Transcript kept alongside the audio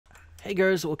Hey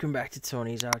guys, welcome back to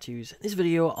Tony's How To's. In this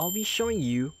video, I'll be showing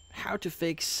you how to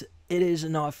fix it is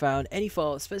not found any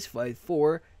file specified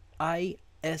for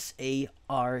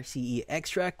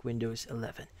Isarcextract Windows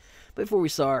 11. But before we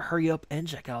start, hurry up and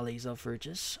check out the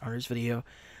purchase on this video.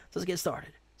 So let's get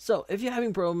started. So if you're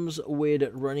having problems with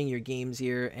running your games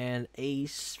here and a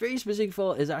very specific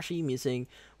file is actually missing,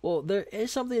 well, there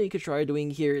is something you could try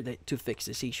doing here to fix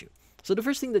this issue. So the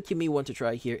first thing that you may want to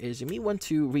try here is you may want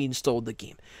to reinstall the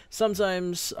game.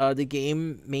 Sometimes the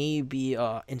game may be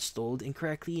installed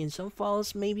incorrectly and some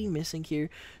files may be missing here.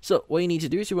 So what you need to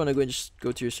do is you want to just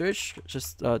go to your search,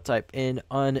 just type in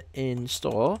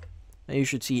uninstall, and you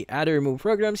should see add or remove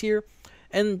programs here,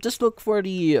 and just look for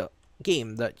the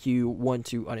game that you want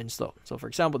to uninstall. So for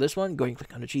example, this one, go and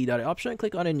click on the G.dot option and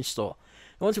click on uninstall.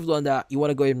 And once you've done that, you want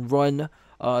to go ahead and run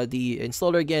the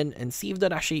installer again and see if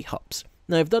that actually helps.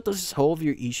 Now, if that doesn't solve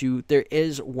your issue, there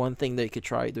is one thing that you could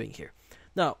try doing here.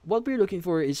 Now, what we're looking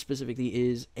for is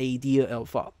specifically a DLL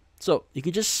file. So you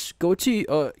could just go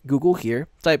to Google here,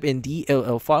 type in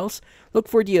DLL files, look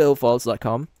for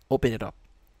dllfiles.com, open it up.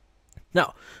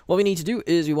 Now, what we need to do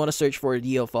is we want to search for a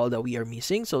DLL file that we are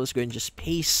missing. So let's go and just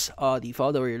paste the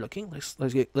file that we're looking.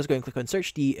 Let's go and click on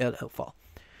search DLL file.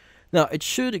 Now, it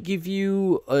should give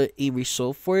you a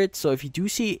result for it. So if you do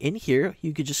see it in here,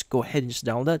 you could just go ahead and just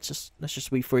download that. Let's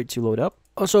just wait for it to load up.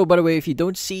 Also, by the way, if you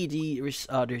don't see the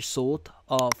result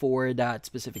for that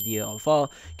specific DLL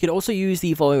file, you can also use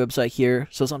the following website here.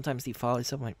 So sometimes the file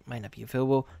itself might not be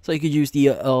available. So you could use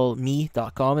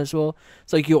dllme.com as well.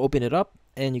 So you can open it up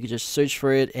and you can just search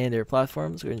for it in their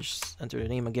platforms. We're going to just enter the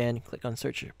name again, click on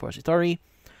search repository.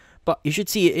 But you should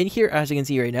see it in here, as you can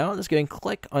see right now. Let's go and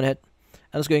click on it.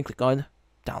 And let's go and click on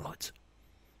downloads.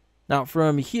 Now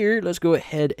from here, let's go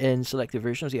ahead and select the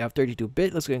version. So you have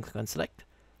 32-bit. Let's go and click on select.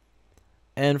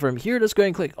 And from here, let's go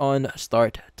and click on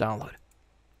start download.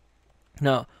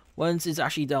 Now, once it's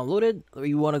actually downloaded,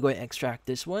 you want to go and extract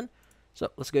this one.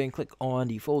 So let's go and click on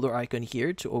the folder icon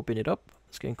here to open it up.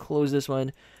 Let's go and close this one.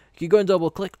 You can go and double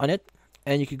click on it.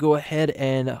 And you can go ahead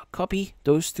and copy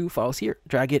those two files here.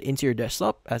 Drag it into your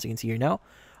desktop, as you can see here now.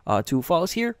 Two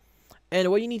files here. And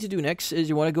what you need to do next is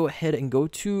you want to go ahead and go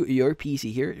to your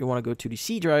PC here. You want to go to the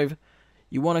C drive.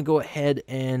 You want to go ahead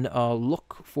and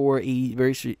look for a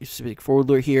very specific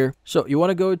folder here. So you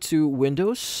want to go to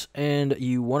Windows and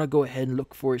you want to go ahead and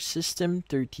look for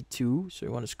System32. So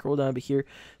you want to scroll down a bit here,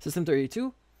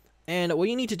 System32. And what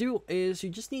you need to do is you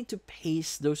just need to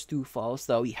paste those two files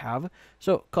that we have.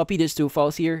 So copy these two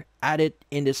files here, add it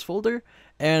in this folder.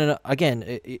 And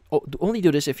again, only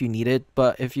do this if you need it.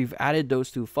 But if you've added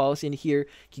those two files in here,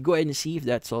 you can go ahead and see if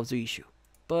that solves the issue.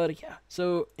 But yeah,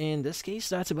 so in this case,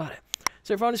 that's about it.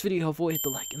 So if you found this video helpful, hit the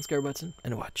like and subscribe button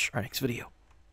and watch our next video.